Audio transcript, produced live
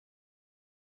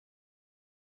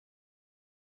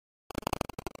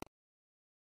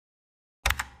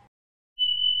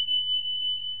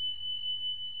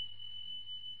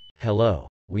Hello,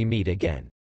 we meet again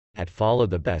at Follow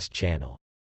the Best channel.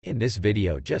 In this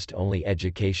video just only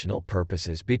educational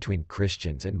purposes between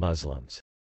Christians and Muslims.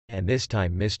 And this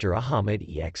time Mr. Ahmad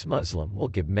ExMuslim will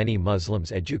give many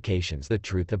Muslims educations the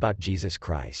truth about Jesus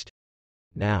Christ.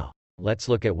 Now, let's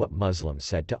look at what Muslims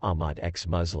said to Ahmad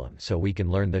ExMuslim so we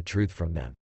can learn the truth from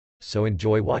them. So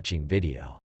enjoy watching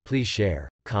video. Please share,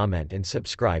 comment and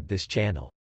subscribe this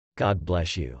channel. God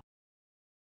bless you.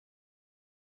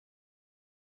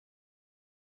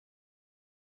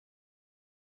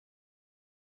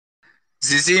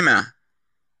 Zizima,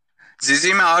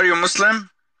 are you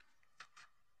Muslim?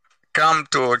 Come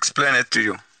to explain it to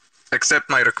you. Accept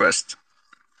my request.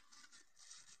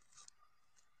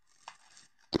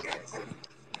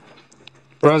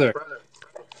 Brother,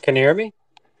 can you hear me?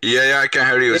 Yeah, I can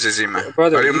hear you, Zizima.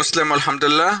 Brother, are you Muslim,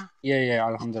 alhamdulillah? Yeah,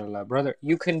 alhamdulillah. Brother,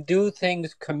 you can do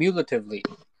things cumulatively.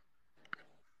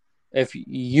 If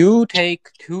you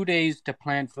take 2 days to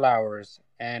plant flowers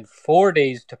and 4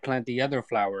 days to plant the other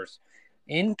flowers,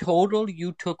 in total,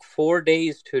 you took 4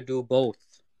 days to do both.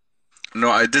 No,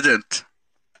 I didn't.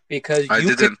 Because I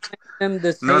you didn't. plant them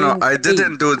the same No, I day.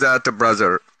 didn't do that,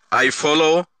 brother. I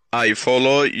follow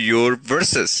your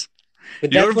verses.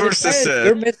 But Your that's what verses it says. said.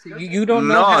 You're missing. You don't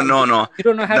know how. No. You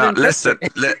don't know how to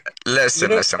interpret.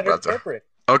 Listen, brother.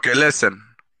 Okay, listen.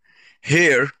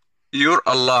 Here, your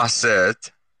Allah said,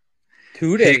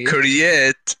 2 days.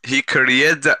 He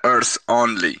created the earth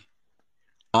only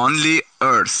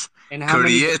earth. And how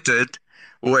created,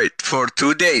 for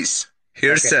 2 days.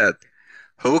 Here Okay. said,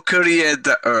 who created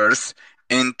the earth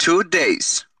in 2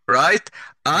 days, right?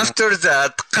 After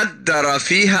that, قدر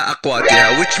فيها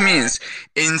أقواتها, which means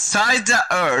inside the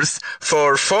earth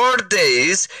for 4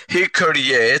 days, he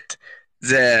created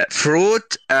the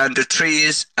fruit and the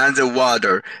trees and the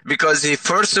water, because he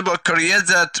first of all created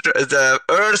the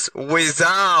earth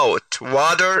without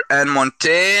water and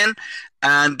mountain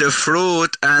and the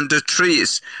fruit and the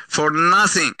trees for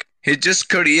nothing. He just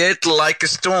created like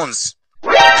stones,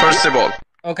 first of all.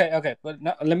 Okay, but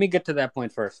no, let me get to that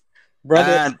point first,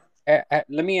 brother.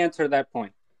 Let me answer that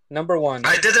point. Number one,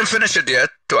 I didn't finish it yet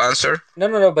to answer.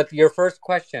 No, but your first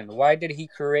question, why did he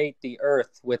create the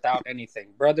earth without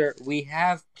anything? Brother, we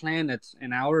have planets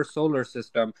in our solar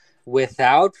system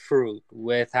without fruit,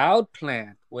 without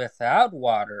plant, without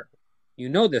water. You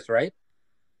know this, right?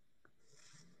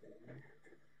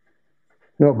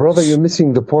 No, brother, you're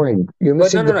missing the point. You're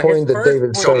missing the point that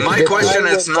David started. So my question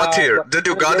is not here. Did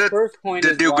you got it?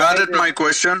 Did you got it, my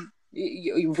question?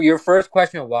 Your first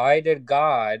question, why did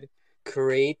God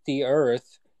create the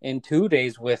earth in 2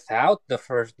 days without the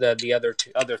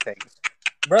other things?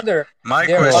 Brother, my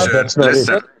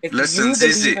question, listen,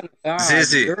 Zizi,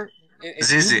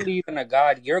 if you believe in a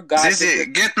God, your God... Zizi,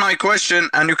 get my question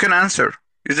and you can answer.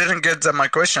 You didn't get my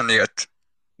question yet.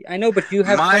 I know, but you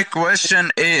have... My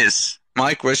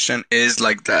question is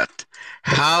like that.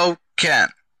 How can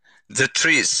the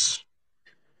trees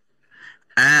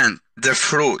and the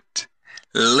fruit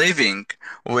living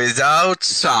without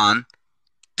sun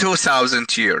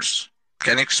 2,000 years?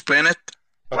 Can you explain it?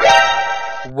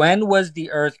 When was the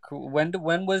earth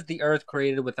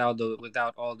created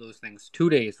without all those things? 2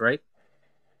 days, right?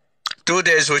 2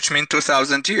 days, which means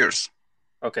 2,000 years.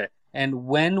 Okay. And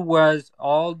when was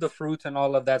all the fruits and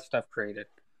all of that stuff created?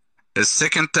 The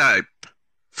second type.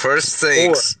 First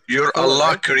things, your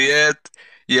Allah create.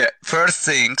 Yeah, first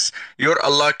things, your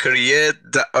Allah create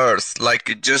the earth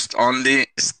like just only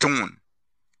stone,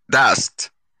 dust.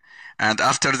 And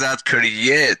after that,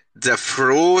 create the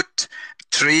fruit,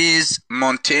 trees,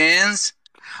 mountains.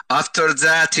 After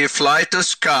that, he fly to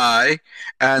sky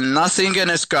and nothing in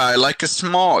the sky like a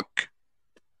smoke.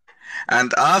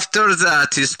 And after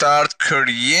that, he start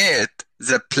create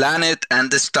the planet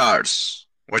and the stars,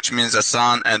 which means the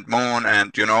sun and moon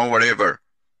and, whatever,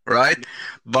 right?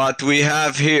 But we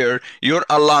have here, your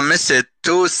Allah missed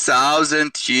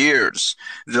 2,000 years.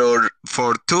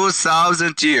 For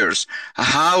 2,000 years,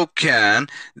 how can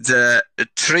the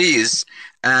trees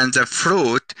and the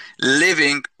fruit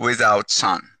living without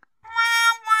sun?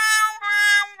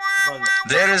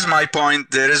 There is my point.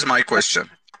 There is my question.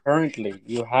 Currently,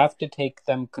 you have to take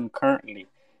them concurrently.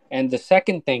 And the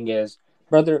second thing is,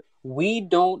 brother, we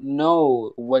don't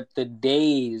know what the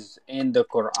days in the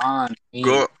Quran mean.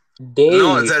 No,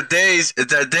 the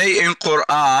day in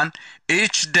Quran,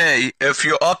 each day, if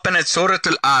you open it, Surah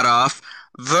Al-Araf,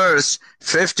 verse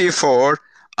 54,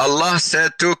 Allah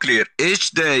said too clear,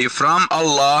 each day from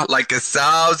Allah like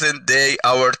 1,000 day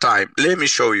our time. Let me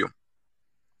show you.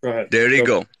 Go ahead. There you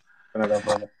go.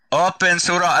 Open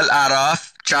Surah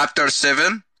Al-Araf, chapter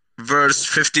 7, verse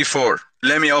 54.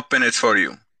 Let me open it for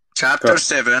you. Chapter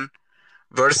 7,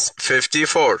 verse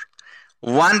 54.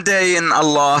 1 day in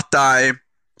Allah time,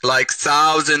 like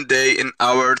 1,000 day in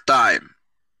our time.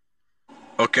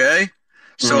 Okay?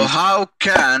 So how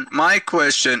can, my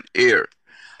question here,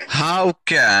 how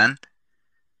can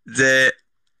the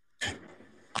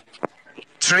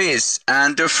trees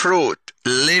and the fruit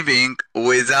living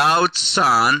without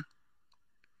sun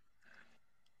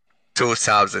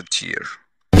 2,000 years?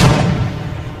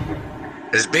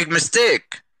 It's big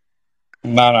mistake.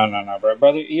 No,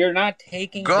 brother. You're not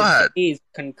taking Go the ahead. days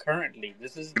concurrently.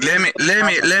 This is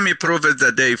Let me prove it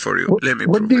the day for you. Let me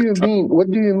What prove do it. you mean? What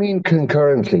do you mean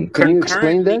concurrently? Can you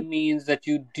explain concurrently that? means that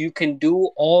you can do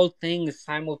all things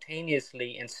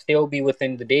simultaneously and still be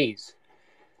within the days.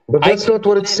 But that's not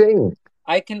what it's saying.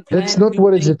 I can plan. That's not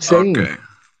what is it saying. Okay.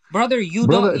 Brother, you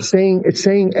Brother, don't. it's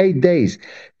saying 8 days,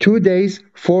 2 days,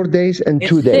 4 days, and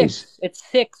 2 days. It's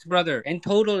 6, brother. In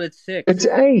total, it's 6. It's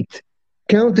 8.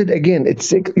 Count it again. It's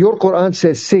 6. Your Quran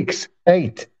says 6,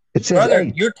 8. It says Brother,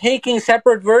 8. you're taking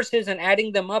separate verses and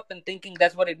adding them up and thinking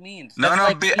that's what it means. No,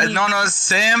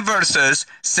 same verses,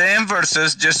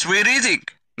 just we reading,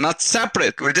 not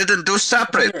separate. We didn't do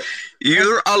separate. Brother,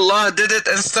 Your Allah did it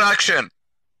instruction.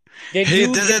 He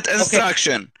did it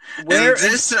instruction. Where in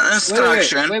this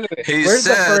instruction, wait. he Where's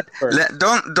said, the first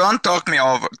verse? don't talk me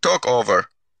over. Talk over.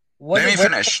 Let me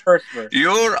finish.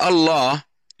 Your Allah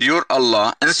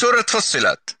in Surah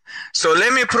Fussilat. So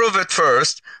let me prove it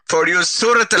first for you.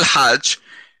 Surah Al-Hajj.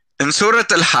 In Surah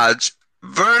Al-Hajj,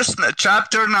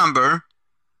 chapter number.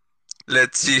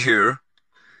 Let's see here.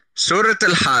 Surah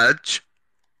Al-Hajj.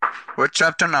 What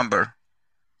chapter number?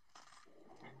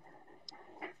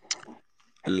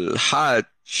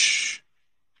 Al-Hajj.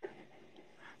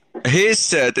 He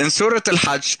said in Surah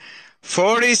Al-Hajj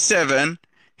 47,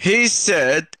 he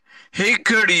said he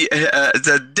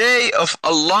the day of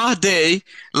Allah day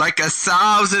like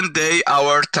 1,000 day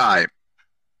our time.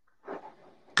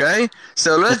 Okay,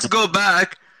 so let's go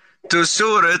back to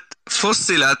Surah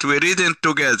Fussilat. We're reading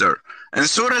together. In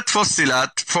Surah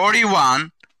Fussilat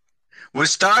 41, we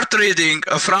start reading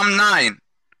from 9.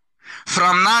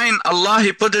 From 9, Allah,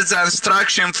 He put His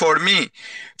instruction for me,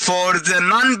 for the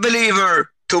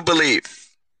non-believer to believe.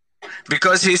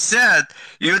 Because He said,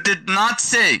 you did not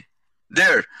say,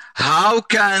 there, how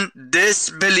can this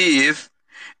believe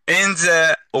in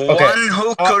the one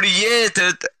who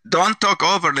created, don't talk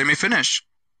over, let me finish.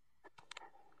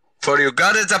 For you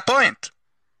got it the point,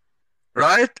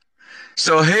 right?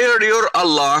 So here your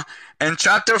Allah, in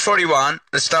chapter 41,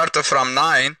 start from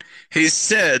 9, He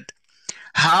said,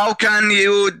 how can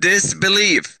you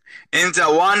disbelieve in the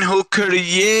one who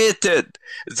created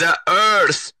the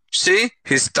earth? See,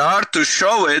 He start to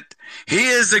show it. He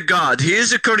is a God. He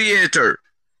is a creator.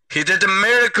 He did a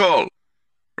miracle,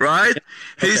 right?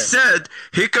 He said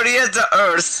He created the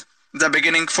earth, the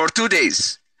beginning, for 2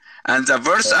 days. And the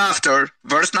verse after,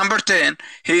 verse number 10,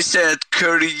 He said,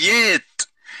 create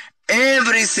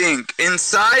everything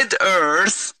inside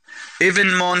earth,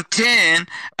 even mountain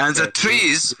and the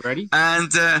trees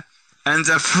and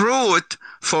the fruit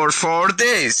for 4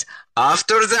 days.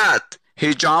 After that,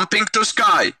 He jumping to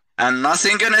sky and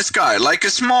nothing in the sky, like a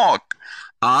smoke.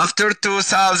 After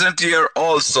 2,000 years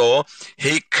also,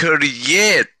 He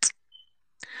create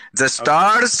the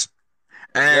stars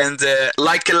and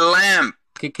like a lamp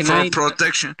for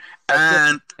protection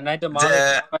and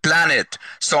the planet.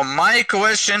 So my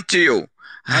question to you,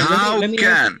 how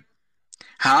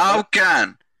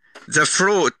can the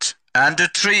fruit and the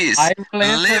trees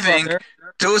living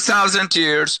 2,000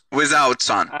 years without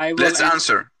sun? Let's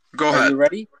answer. Go ahead. Are you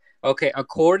ready? Okay,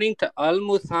 according to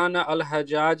Al-Muthana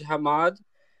Al-Hajjaj Hamad,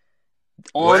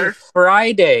 on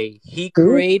Friday, he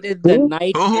created the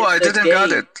night and I didn't day.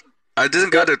 got it. I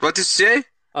didn't got it. What did you say?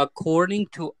 According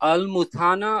to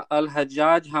Al-Muthana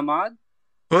Al-Hajjaj Hamad.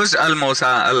 Who's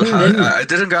Al-Muthana? I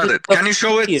didn't got it. Can you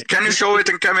show it? Can you show it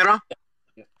in camera?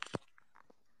 Let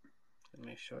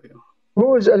me show you.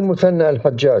 Who is Al-Muthana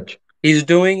Al-Hajjaj? He's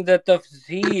doing the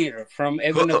tafsir from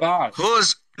Ibn Abbas.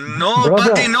 Who's?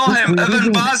 Nobody know him. Ibn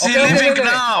Abbas, he living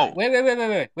now. Wait.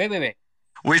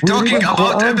 We're talking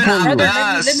about Ibn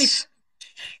Abbas. Let me.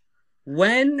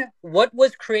 What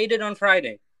was created on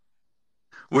Friday?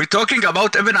 We're talking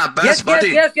about Ibn Abbas, buddy.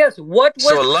 Yes. What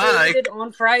was created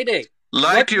on Friday?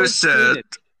 Like you said,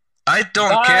 I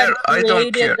don't care. I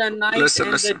don't care. The night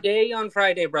and the day on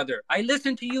Friday, brother. I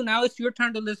listen to you. Now it's your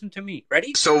turn to listen to me.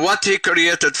 Ready? So what He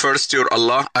created first, your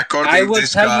Allah, according to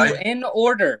this guy?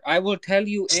 I will tell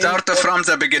you in order. Start from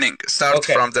the beginning.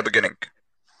 From the beginning.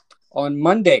 On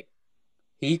Monday,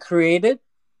 He created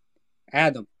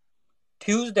Adam.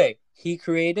 Tuesday, He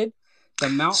created the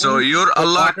mountain. So your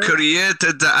Allah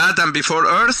created the Adam before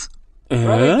earth?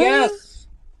 Brother, yes.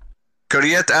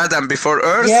 create Adam before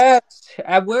Earth? Yes.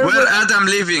 Where Adam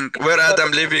living? Where Adam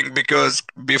living because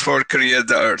before create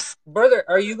the Earth? Brother,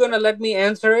 are you gonna let me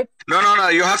answer it? No.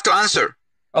 You have to answer.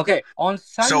 Okay, on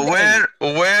Sunday. So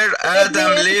where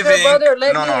Adam living? Brother,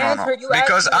 let No. me answer. You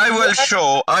Because asked me, I will show.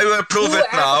 I will prove it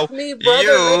now. Me,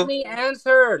 brother, let me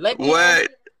answer. Let me wait.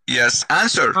 answer. Yes,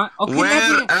 answer. Okay,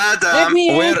 where Adam? Let me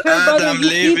where answer, Adam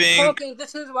brother. You living? keep talking.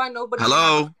 This is why nobody. Hello,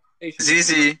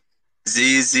 Zizi.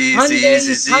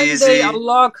 Sunday,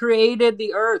 Allah created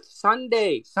the earth.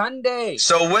 Sunday.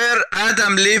 So where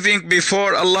Adam living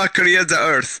before Allah created the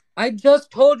earth? I just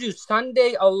told you.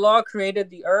 Sunday, Allah created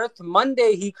the earth.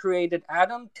 Monday, He created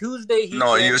Adam. Tuesday, He.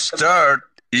 No, you start,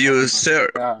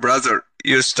 brother.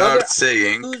 You start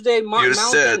saying. Tuesday,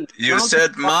 you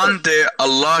said Monday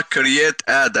Allah create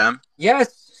Adam. Yes,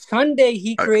 Sunday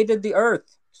He created the earth.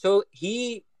 So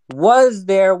He was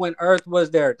there when earth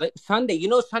was there. Like Sunday, you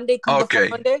know Sunday comes before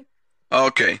Monday?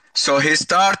 Okay. So He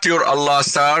start your Allah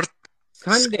start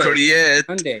Sunday. Create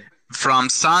Sunday. From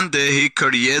Sunday He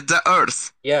create the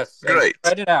earth. Yes. Great.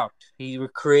 Spread it out. He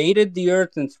created the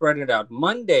earth and spread it out.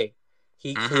 Monday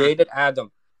He created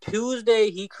Adam. Tuesday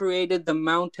He created the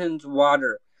mountains,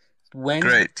 water.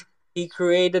 Wednesday He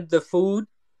created the food.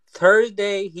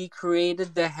 Thursday He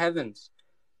created the heavens.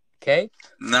 Okay.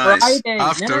 Nice. Friday.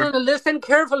 After. No. Listen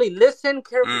carefully.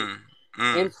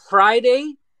 And Friday,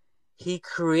 He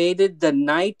created the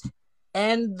night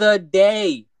and the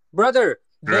day. Brother,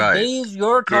 the days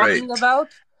you're talking about.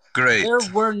 Great. There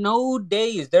were no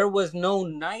days. There was no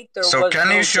night. So can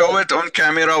you show it on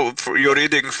camera? You're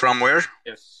reading from where?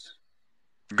 Yes.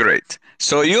 Great.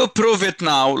 So you prove it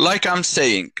now, like I'm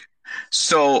saying.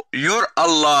 So your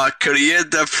Allah create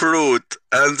the fruit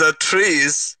and the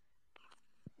trees.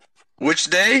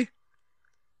 Which day?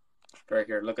 Right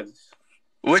here, look at this.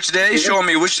 Which day? Show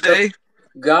me which day.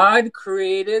 God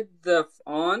created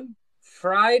on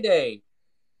Friday,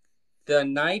 the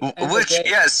night and the day.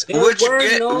 Yes, which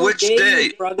day? Hello.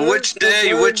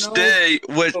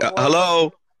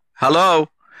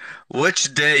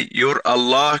 Which day your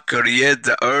Allah create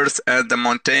the earth and the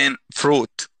mountain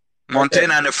fruit? Mountain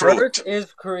and the fruit. Earth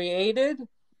is created.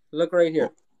 Look right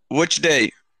here. Which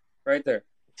day? Right there.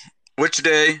 Which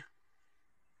day?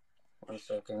 1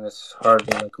 second, it's hard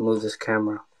to move this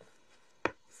camera.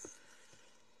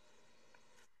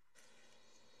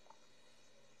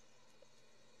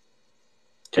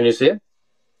 Can you see it?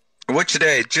 Which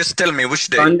day? Just tell me which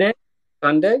day.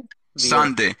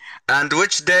 Sunday. And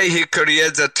which day He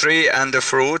created the tree and the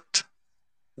fruit?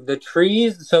 The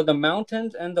trees, so the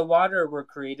mountains and the water were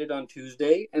created on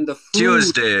Tuesday, and the food.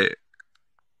 Tuesday.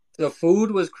 The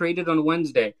food was created on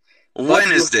Wednesday.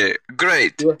 Wednesday.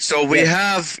 Great. So we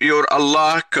have your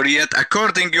Allah create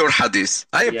according your hadith.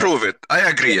 I approve it. I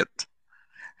agree it.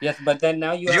 Yes, but then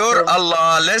now your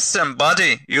Allah, listen,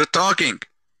 buddy, you talking.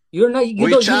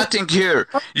 We're chatting here.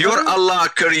 Your Allah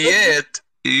create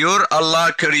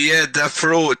the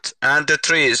fruit and the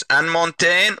trees and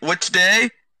mountain. Which day?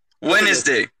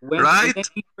 Wednesday. Right?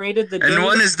 He created the and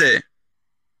Wednesday.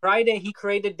 Friday He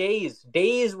created days.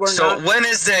 Days were so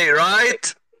Wednesday,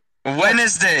 right?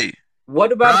 Wednesday.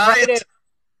 What about Friday?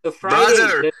 The Friday.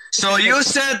 Brother, so you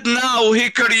said now He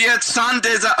created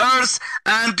Sunday the earth,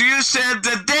 and you said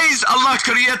the days Allah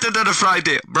created on a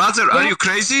Friday. Brother, are you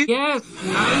crazy? Yes,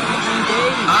 night and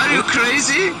day. Are you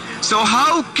crazy? So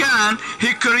how can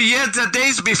He create the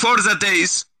days before the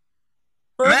days?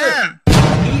 Brother,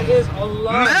 He is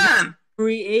Allah. Man.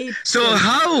 Create. So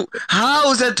how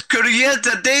that create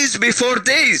the days before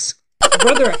days?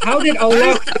 Brother, how did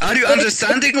Allah... Are you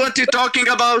understanding what you're talking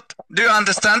about? Do you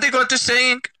understand what you're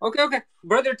saying? Okay.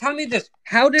 Brother, tell me this.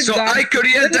 How did God... I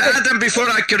create Adam before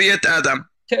I create Adam.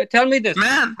 Tell me this.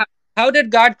 Man. How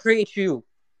did God create you?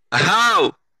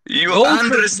 How? You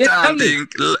understanding?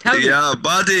 Yeah,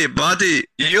 buddy.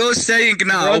 You're saying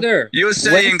now. Brother, you're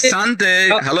saying Sunday.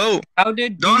 Hello. How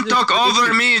did Don't talk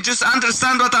over me. Just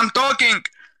understand what I'm talking.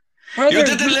 Brother, you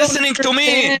didn't listening to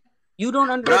me. You don't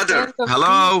understand. Brother,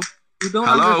 hello. You don't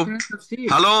understand.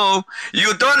 Hello.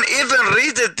 You don't even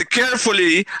read it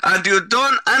carefully, and you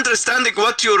don't understanding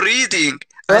what you're reading.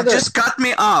 Brother, and just cut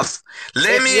me off.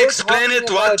 Let me explain it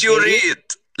what you read.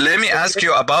 Let me ask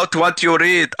you about what you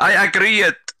read. I agree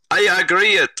it.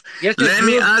 Yes, let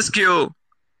me ask you,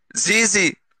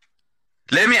 Zizi.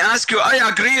 Let me ask you. I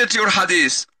agree with your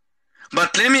hadith,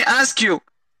 but let me ask you,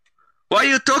 why are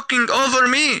you talking over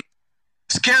me?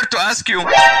 Scared to ask you.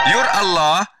 Your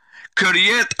Allah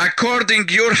create according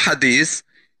your hadith.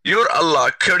 Your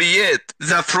Allah create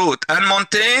the fruit and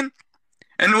mountain.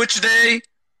 In which day?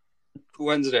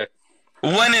 Wednesday.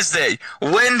 Wednesday.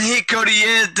 When he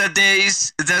created the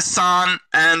days, the sun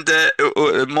and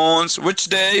the moons, which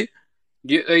day?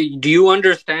 Do you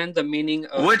understand the meaning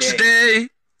of Which day?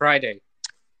 Friday.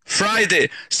 Friday.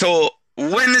 So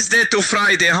Wednesday to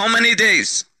Friday, how many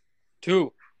days?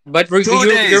 2. But 2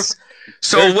 days.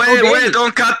 So wait,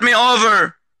 don't cut me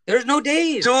over. There's no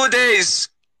days. 2 days.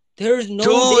 There's no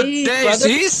 2 days. days. Brother.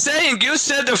 He's saying you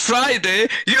said a Friday,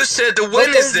 you said a But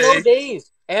Wednesday. there's no days.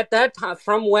 At that time,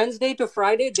 from Wednesday to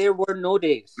Friday, there were no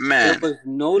days. Man. There was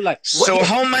no light. So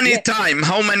how many time?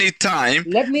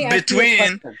 Let me ask you a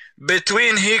question.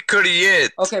 Between he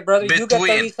create. Okay, brother, you got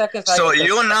 30 seconds. So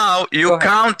you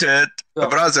counted,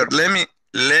 brother.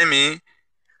 Let me.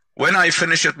 When I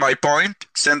finish at my point,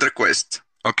 send request.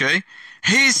 Okay.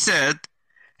 He said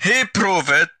he proved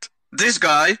it. This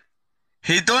guy,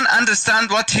 he don't understand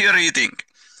what he reading.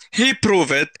 He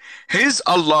proved it. His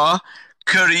Allah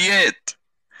create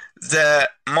the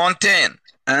mountain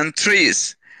and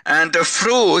trees and the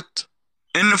fruit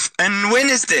in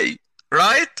Wednesday,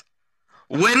 right?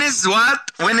 When is what?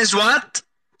 When is what?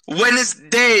 When is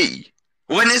day?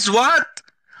 When is what?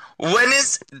 When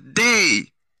is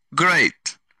day?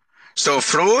 Great. So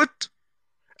fruit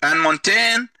and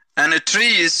mountain and the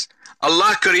trees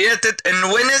Allah created in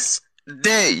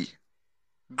Wednesday.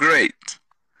 Great.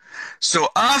 So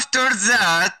after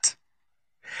that,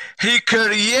 he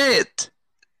create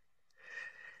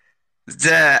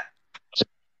the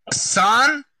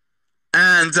sun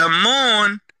and the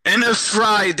moon in a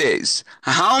Fridays.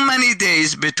 How many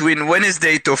days between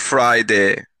Wednesday to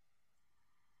Friday?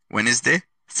 Wednesday,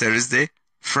 Thursday,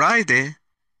 Friday.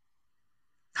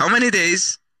 How many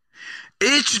days?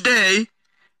 Each day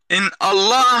in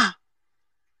Allah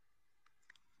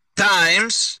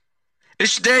times,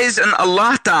 each day is in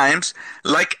Allah times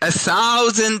like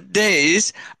 1,000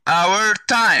 days our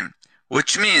time,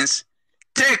 which means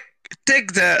take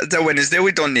the Wednesday,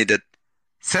 we don't need it.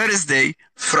 Thursday,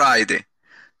 Friday,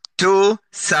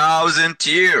 2,000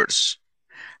 years.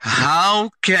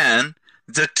 How can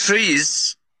the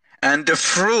trees and the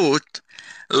fruit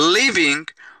living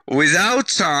without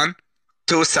sun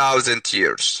 2,000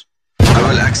 years? I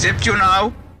will accept you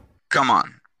now. Come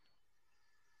on.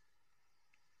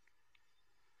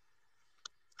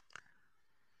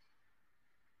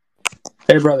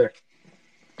 Hey, brother.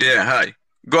 Yeah, hi.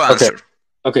 Go answer.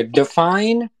 Okay,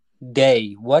 define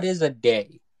day. What is a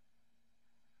day?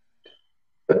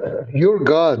 Your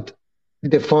God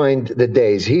defined the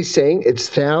days. He's saying it's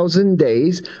 1,000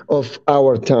 days of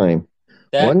our time.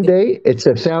 One day, it's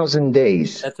 1,000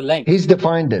 days. That's the length. He's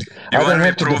defined it. You I want don't me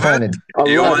have to prove define it? it.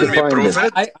 You Allah want me defined prove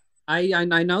it. it?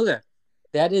 I know that.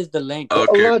 That is the length.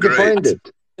 Okay, Allah great. defined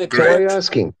it. Great. So why are you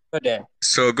asking?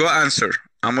 So go answer.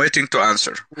 I'm waiting to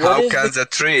answer. How can the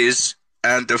trees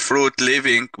and the fruit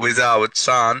living without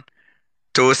sun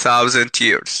 2,000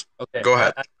 years? Okay. Go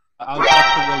ahead. I'll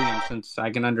talk to William since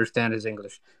I can understand his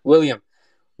English. William,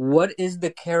 what is the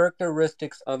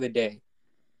characteristics of a day?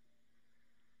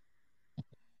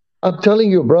 I'm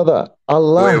telling you, brother,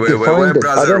 Allah defined it.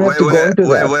 I don't have to go into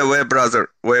that. Wait, brother.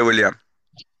 Wait, William.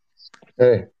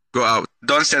 Hey. Go out.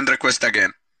 Don't send request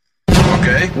again.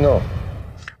 Okay? No.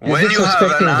 When you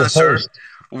have an answer,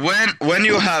 when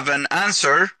you have an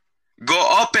answer, go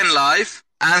open live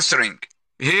answering.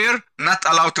 Here, not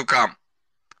allowed to come.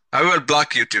 I will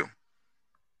block you too.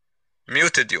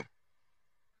 Muted you.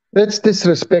 That's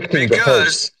disrespecting the host.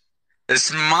 Because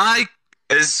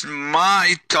it's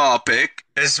my topic,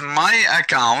 it's my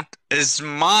account, it's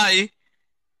my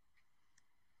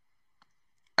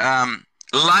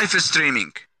live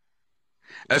streaming.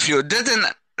 If you didn't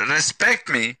respect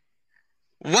me,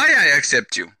 why I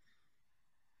accept you?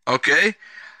 Okay?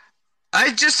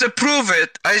 I just approve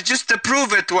it.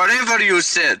 Whatever you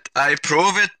said. I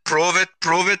prove it,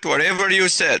 whatever you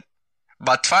said.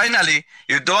 But finally,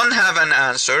 you don't have an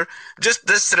answer. Just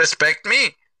disrespect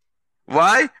me.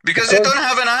 Why? Because you don't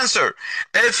have an answer.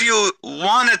 If you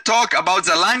want to talk about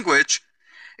the language,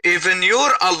 even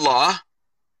your Allah,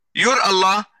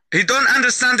 he don't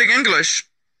understand English.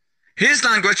 His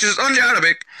language is only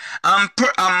Arabic. I'm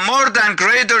more than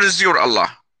greater is your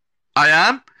Allah. I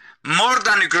am more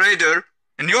than greater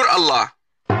in your Allah.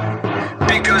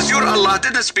 Because your Allah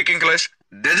didn't speak English,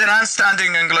 didn't understand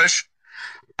English.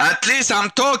 At least I'm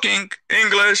talking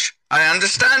English, I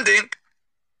understanding,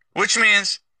 which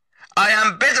means I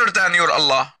am better than your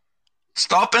Allah.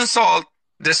 Stop insult,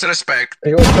 disrespect.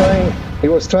 He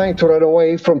was trying to run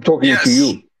away from talking to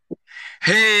you.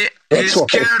 He's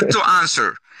scared to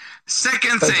answer.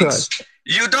 Second thing,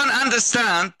 you don't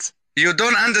understand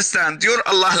your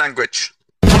Allah language.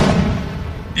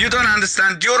 You don't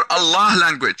understand your Allah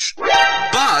language.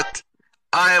 But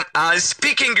I'm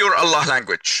speaking your Allah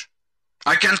language.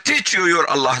 I can teach you your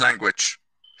Allah language.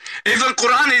 Even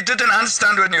Quran, he didn't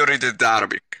understand when you read it the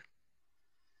Arabic.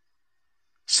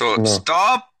 So No.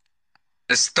 stop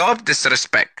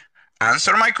disrespect.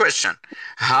 Answer my question.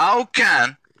 How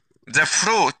can the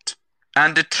fruit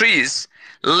and the trees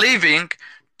living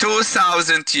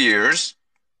 2,000 years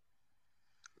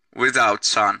without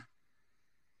sun?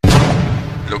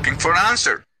 Looking for an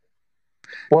answer.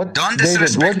 What, Don't David,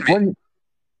 disrespect me.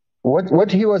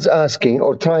 what he was asking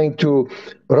or trying to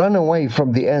run away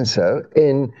from the answer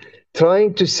in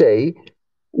trying to say,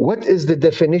 what is the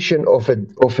definition of a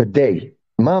day?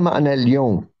 ما معنى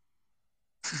اليوم?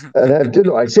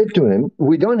 And I said to him,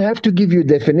 we don't have to give you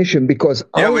definition because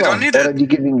Yeah, we don't Allah need it. already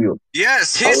giving you.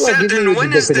 Yes, he Allah said giving in you the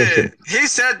Wednesday. definition. He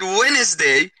said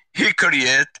Wednesday he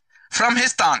create from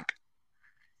his tongue.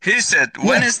 He said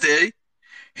Wednesday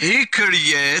he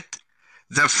create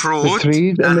the The fruit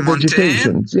trees and the mountain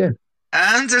vegetations, yeah.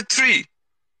 and the tree.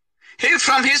 He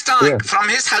from his tongue, Yeah. from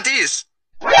his hadith.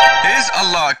 His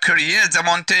Allah create the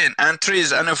mountain and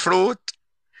trees and a fruit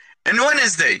in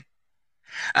Wednesday.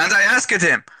 And I asked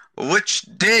him, which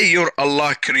day your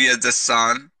Allah create the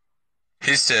sun?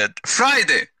 He said,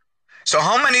 Friday. So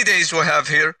how many days we have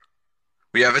here?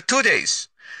 We have 2 days.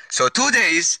 So 2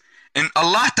 days in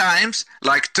Allah times,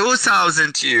 like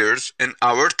 2,000 years in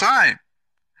our time.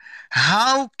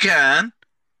 How can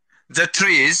the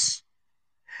trees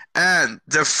and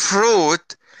the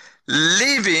fruit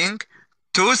living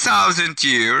 2,000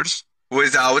 years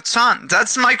without sun?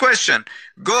 That's my question.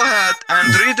 Go ahead and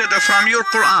read it from your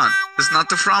Quran. It's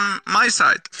not from my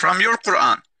side, from your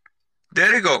Quran.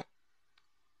 There you go.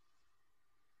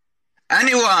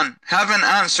 Anyone have an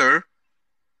answer?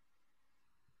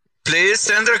 Please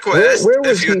send request. Where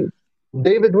was he?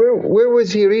 David, where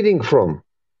was he reading from?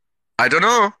 I don't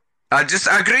know. I just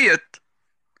agree it.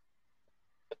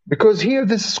 Because here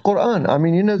this is Quran. I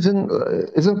mean,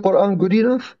 isn't Quran good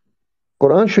enough?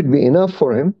 Quran should be enough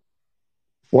for him.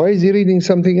 Why is he reading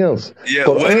something else? Yeah,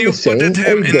 Quran when you is put saying it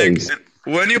him 8 days.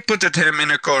 when you put it him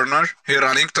in a corner, he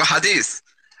running to hadith.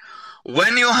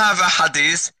 When you have a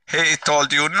hadith, he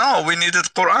told you no, we needed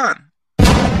Quran.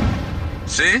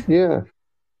 See? Yeah.